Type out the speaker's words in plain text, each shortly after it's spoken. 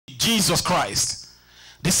Jesus Christ,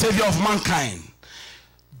 the Savior of mankind.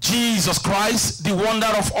 Jesus Christ, the wonder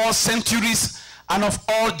of all centuries and of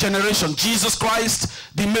all generations. Jesus Christ,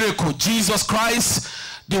 the miracle. Jesus Christ,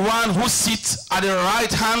 the one who sits at the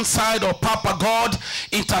right hand side of Papa God,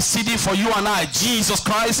 interceding for you and I. Jesus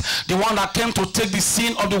Christ, the one that came to take the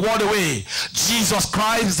sin of the world away. Jesus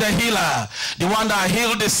Christ, the healer, the one that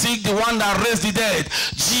healed the sick, the one that raised the dead.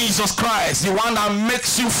 Jesus Christ, the one that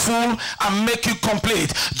makes you full and make you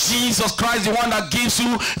complete. Jesus Christ, the one that gives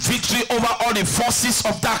you victory over all the forces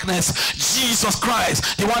of darkness. Jesus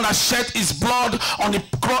Christ, the one that shed his blood on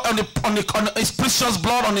his precious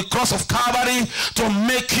blood on the cross of Calvary to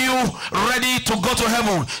make you ready to go to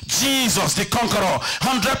heaven. Jesus the conqueror,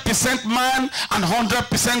 100% man and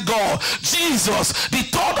 100% God. Jesus, the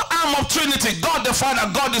third arm of Trinity, God the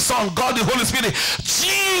Father, God the Son, God the Holy Spirit.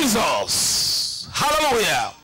 Jesus, hallelujah.